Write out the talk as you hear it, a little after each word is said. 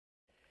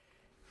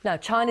Now,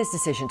 China's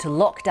decision to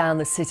lock down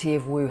the city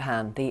of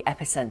Wuhan, the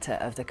epicenter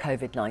of the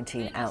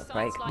COVID-19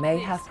 outbreak, may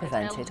have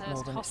prevented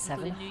more than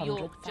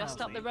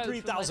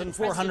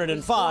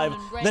 3,405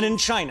 than in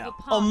China,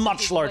 a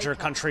much larger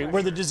country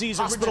where the disease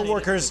hospital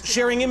workers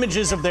sharing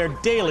images of their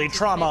daily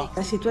trauma.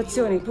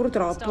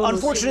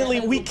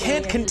 Unfortunately, we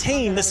can't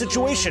contain the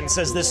situation,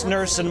 says this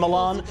nurse in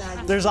Milan.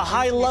 There's a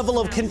high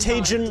level of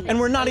contagion, and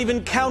we're not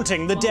even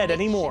counting the dead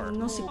anymore. I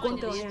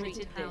want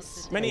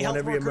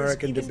every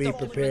American to be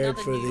prepared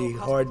for the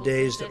hard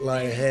days that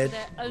lie ahead.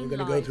 We're going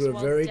to go through a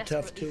very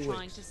tough 2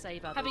 weeks.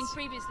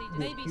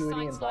 The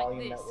acuity and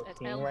volume that we're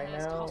seeing right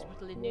now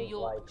feels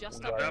like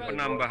ada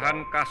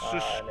penambahan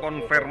kasus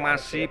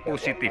konfirmasi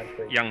positif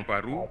yang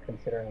baru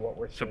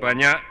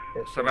sebanyak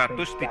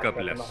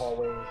 113,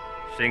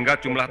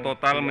 sehingga jumlah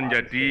total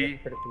menjadi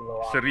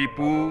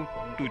 1.790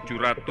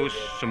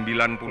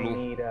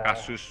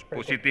 kasus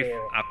positif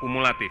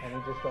akumulatif.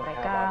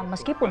 Mereka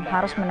meskipun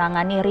harus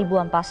menangani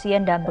ribuan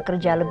pasien dan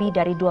bekerja lebih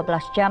dari 12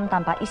 jam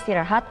tanpa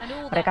istirahat,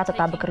 mereka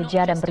tetap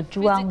bekerja dan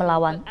berjuang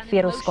melawan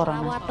virus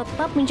corona.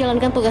 Tetap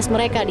menjalankan tugas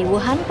mereka di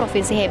Wuhan,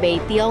 Provinsi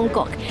Hebei,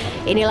 Tiongkok.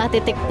 Inilah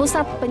titik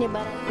pusat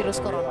penyebaran virus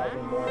corona.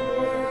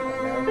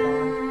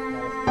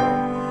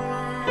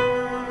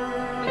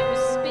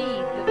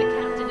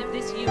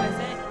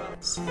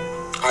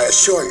 I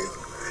assure you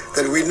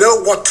that we know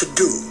what to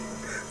do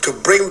to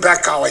bring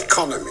back our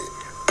economy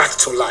back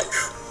to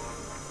life.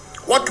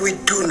 What we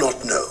do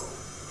not know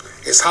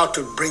is how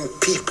to bring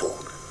people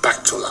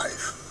back to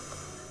life.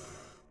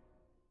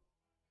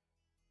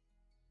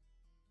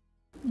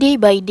 Day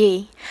by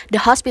day,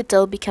 the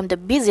hospital became the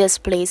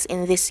busiest place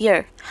in this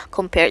year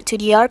compared to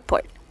the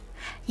airport.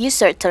 You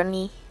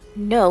certainly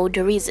know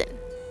the reason.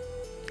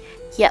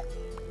 Yep,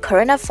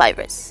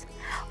 coronavirus,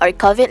 or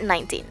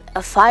COVID-19,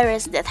 a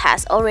virus that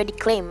has already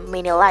claimed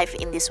many lives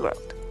in this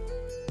world.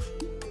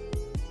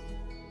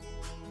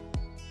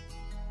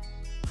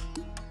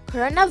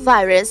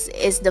 Coronavirus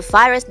is the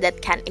virus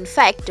that can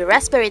infect the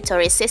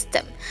respiratory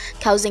system,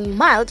 causing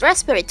mild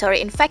respiratory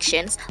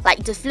infections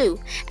like the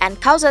flu, and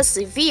causes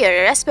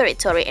severe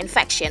respiratory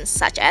infections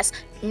such as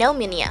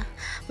pneumonia,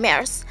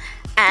 MERS,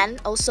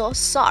 and also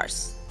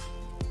SARS.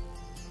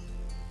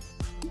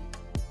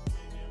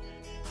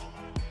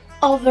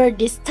 Over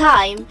this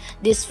time,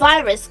 this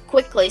virus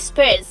quickly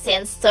spread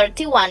since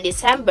 31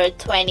 December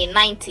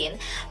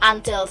 2019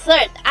 until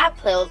 3rd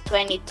April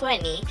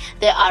 2020.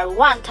 There are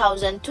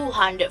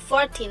 1,249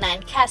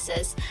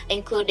 cases,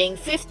 including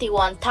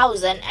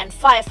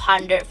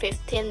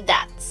 51,515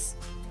 deaths.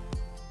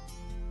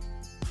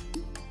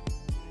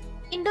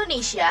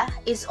 Indonesia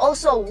is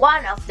also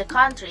one of the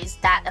countries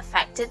that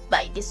affected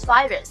by this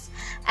virus.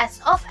 As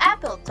of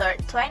April 3,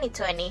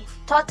 2020,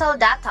 total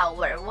data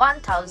were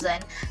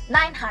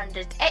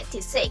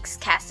 1,986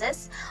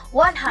 cases,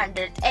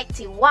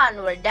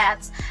 181 were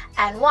deaths,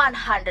 and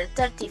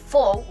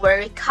 134 were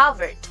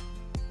recovered.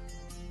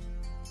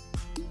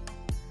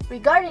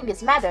 Regarding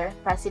this matter,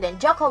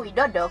 President Joko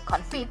Widodo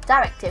conveyed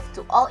directive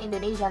to all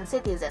Indonesian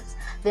citizens.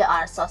 They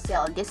are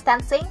social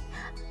distancing,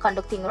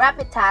 conducting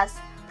rapid tests,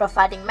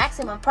 providing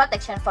maximum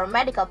protection for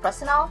medical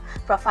personnel,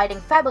 providing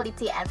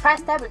viability and price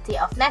stability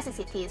of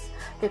necessities,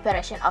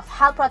 preparation of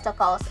health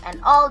protocols, and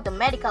all the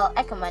medical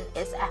equipment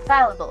is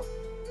available.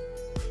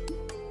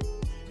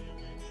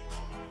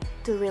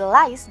 To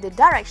realize the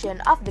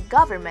direction of the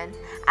government,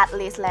 at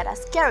least let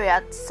us carry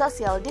out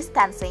social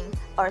distancing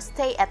or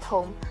stay at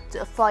home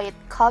to avoid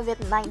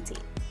COVID-19.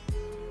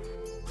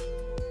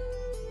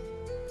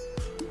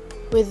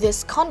 With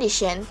this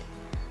condition,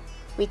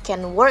 we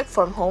can work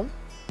from home,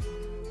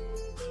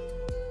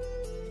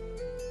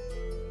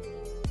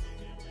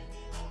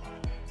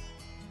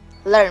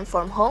 learn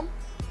from home,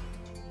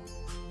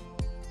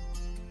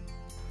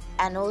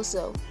 and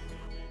also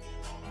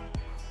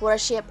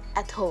worship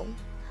at home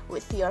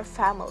with your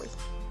family.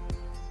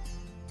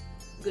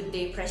 Good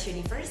day, Press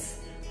Universe.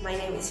 My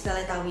name is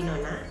Violeta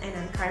Winona, and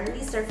I'm currently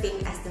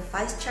serving as the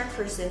Vice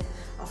Chairperson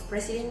of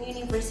President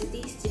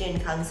University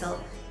Student Council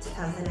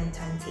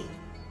 2020.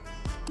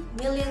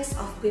 Millions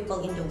of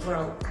people in the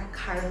world are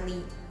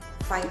currently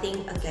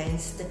fighting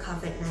against the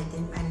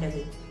COVID-19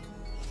 pandemic.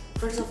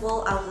 First of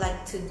all, I would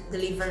like to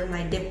deliver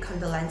my deep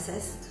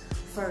condolences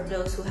for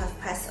those who have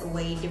passed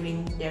away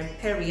during their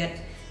period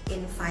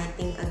in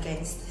fighting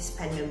against this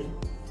pandemic.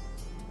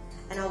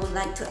 And I would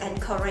like to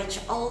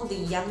encourage all the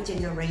young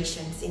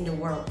generations in the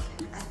world,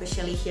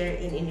 especially here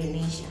in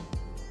Indonesia.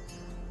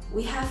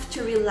 We have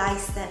to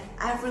realize that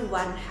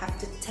everyone have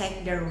to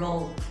take their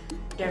role,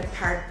 their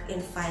part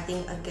in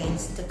fighting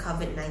against the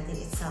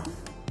COVID-19 itself.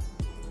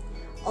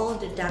 All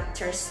the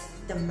doctors,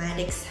 the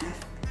medics have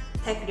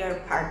take their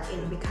part in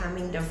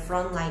becoming the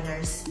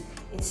frontliners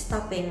in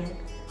stopping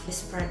the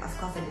spread of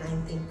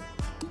COVID-19.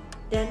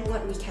 Then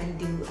what we can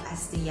do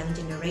as the young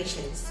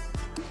generations,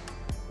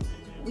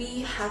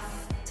 we have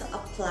to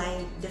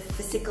apply the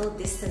physical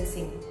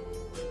distancing.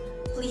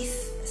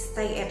 Please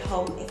stay at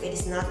home if it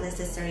is not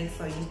necessary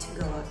for you to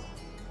go out,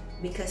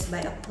 because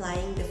by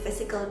applying the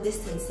physical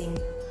distancing,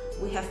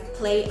 we have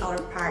played our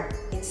part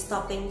in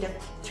stopping the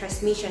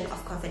transmission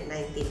of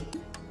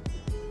COVID-19.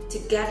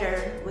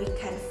 Together, we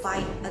can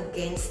fight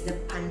against the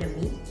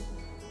pandemic.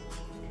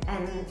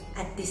 And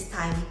at this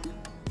time,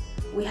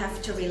 we have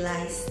to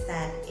realize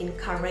that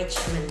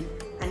encouragement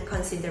and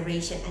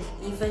consideration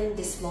and even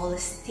the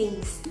smallest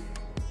things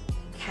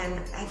can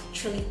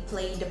actually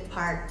play the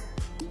part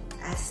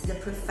as the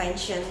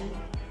prevention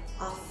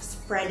of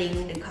spreading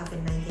the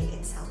COVID-19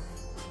 itself.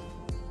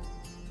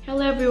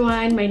 Hello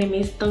everyone, my name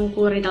is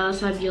Tengku Ridal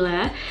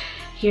Sabila,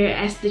 here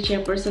as the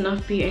chairperson of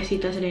Pusc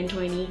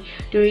 2020.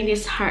 During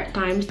these hard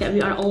times that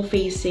we are all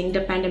facing, the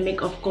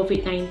pandemic of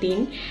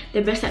COVID-19, the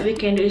best that we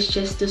can do is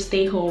just to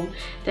stay home.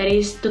 That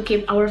is to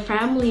keep our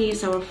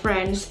families, our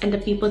friends, and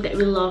the people that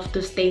we love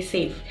to stay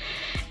safe.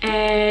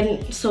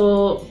 And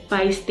so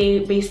by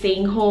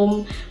staying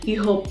home, we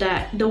hope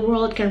that the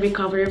world can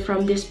recover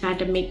from this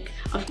pandemic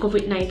of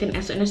COVID-19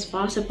 as soon as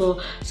possible,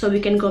 so we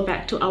can go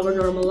back to our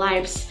normal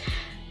lives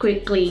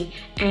quickly.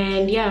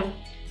 And yeah,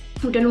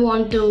 we don't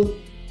want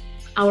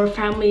our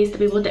families, the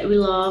people that we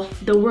love,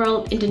 the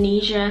world,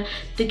 Indonesia,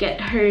 to get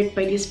hurt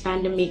by this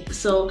pandemic.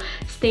 So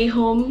stay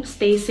home,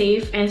 stay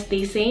safe, and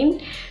stay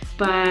sane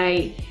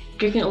by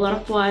drinking a lot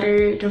of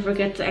water. Don't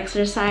forget to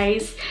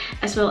exercise,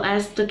 as well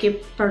as to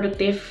keep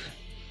productive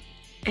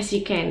as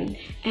you can.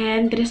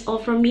 And that is all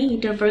from me.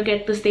 Don't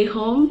forget to stay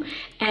home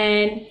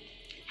and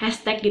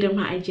hashtag di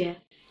rumah aja.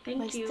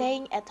 Thank you.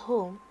 Staying at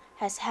home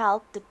has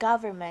helped the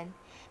government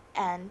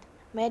and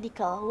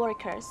medical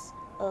workers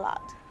a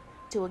lot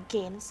to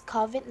against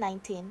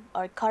COVID-19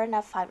 or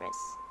coronavirus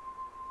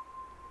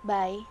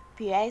by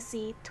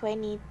Pusc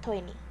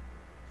 2020.